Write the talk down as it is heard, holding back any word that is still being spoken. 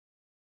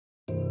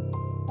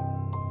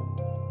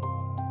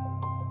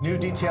New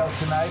details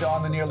tonight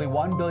on the nearly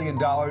 $1 billion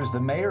the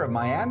mayor of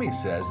Miami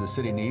says the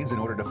city needs in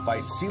order to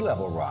fight sea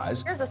level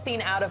rise. Here's a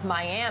scene out of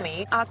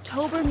Miami.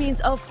 October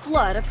means a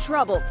flood of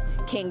trouble.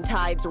 King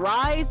tides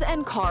rise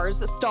and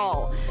cars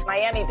stall.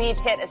 Miami Beach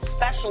hit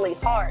especially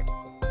hard.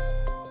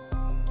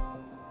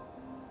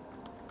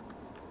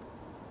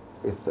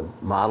 If the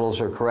models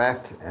are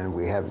correct and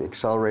we have the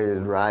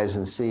accelerated rise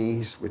in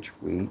seas, which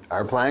we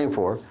are planning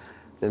for,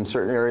 then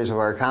certain areas of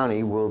our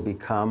county will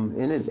become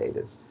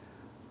inundated.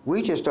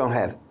 We just don't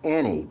have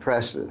any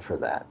precedent for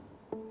that.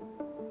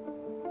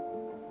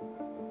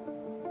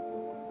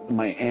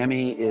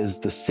 Miami is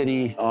the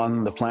city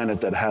on the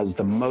planet that has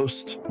the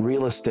most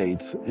real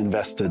estate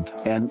invested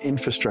and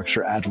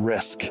infrastructure at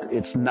risk.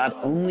 It's not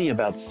only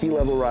about sea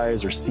level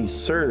rise or sea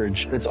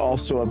surge, it's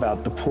also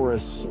about the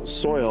porous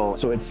soil.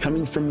 So it's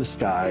coming from the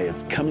sky,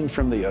 it's coming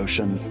from the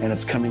ocean, and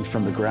it's coming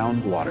from the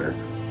groundwater.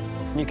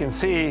 You can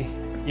see,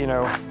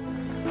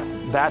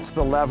 that's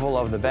the level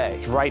of the bay.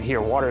 Right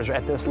here, water's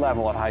at this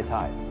level at high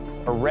tide.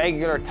 A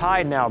regular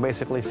tide now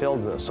basically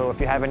fills this. So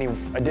if you have any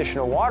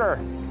additional water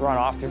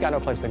runoff, you've got no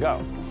place to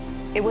go.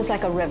 It was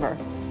like a river.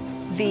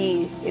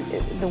 The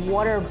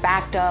water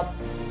backed up,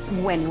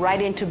 went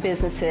right into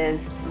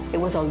businesses. It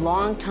was a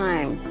long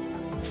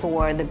time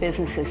for the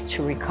businesses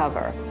to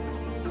recover.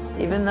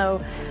 Even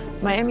though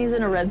Miami's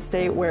in a red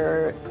state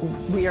where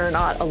we are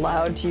not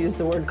allowed to use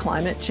the word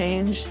climate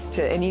change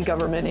to any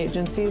government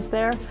agencies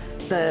there,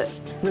 the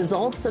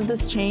results of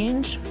this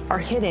change are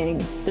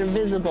hitting, they're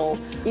visible.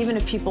 Even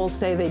if people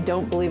say they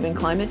don't believe in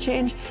climate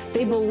change,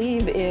 they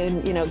believe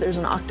in, there's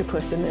an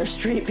octopus in their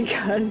street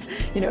because,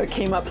 it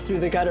came up through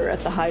the gutter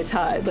at the high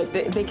tide. Like,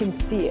 they can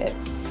see it.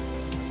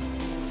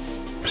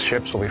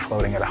 Ships will be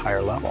floating at a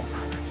higher level.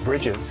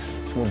 Bridges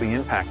will be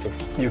impacted.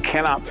 You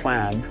cannot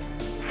plan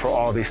for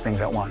all these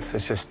things at once.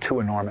 It's just too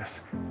enormous.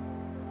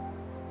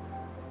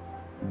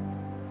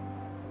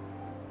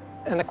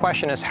 And the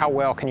question is, how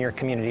well can your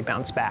community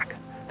bounce back?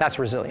 That's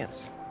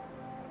resilience.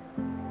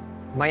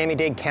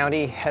 Miami-Dade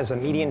County has a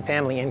median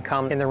family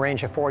income in the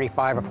range of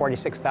 $45,000 or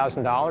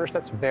 $46,000.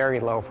 That's very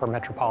low for a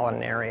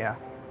metropolitan area.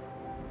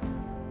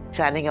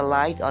 Shining a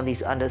light on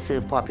these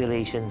underserved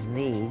populations'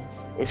 needs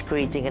is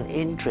creating an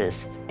interest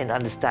in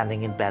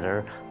understanding it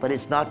better, but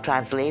it's not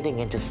translating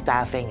into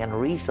staffing and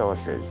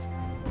resources.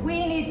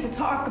 We need to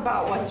talk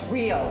about what's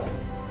real.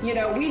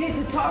 We need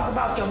to talk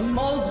about the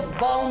most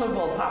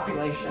vulnerable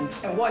populations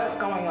and what's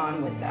going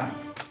on with them.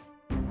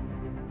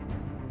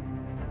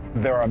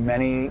 There are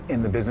many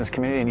in the business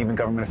community and even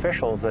government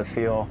officials that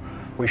feel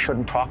we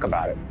shouldn't talk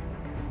about it,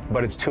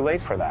 but it's too late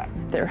for that.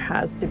 There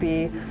has to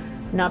be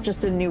not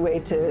just a new way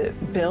to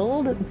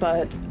build,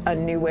 but a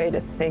new way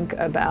to think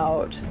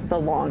about the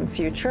long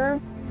future.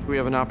 We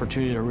have an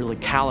opportunity to really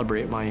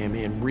calibrate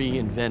Miami and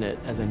reinvent it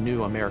as a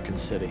new American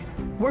city.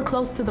 We're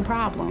close to the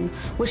problem,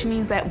 which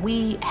means that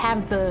we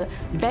have the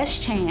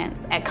best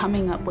chance at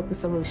coming up with the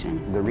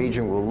solution. The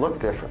region will look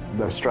different.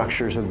 The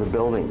structures of the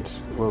buildings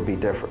will be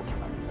different.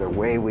 The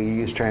way we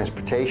use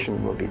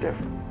transportation will be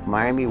different.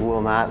 Miami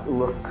will not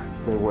look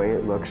the way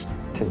it looks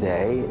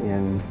today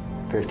in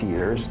 50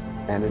 years,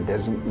 and it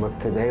doesn't look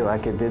today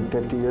like it did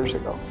 50 years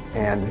ago.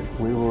 And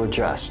we will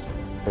adjust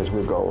as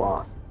we go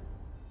along.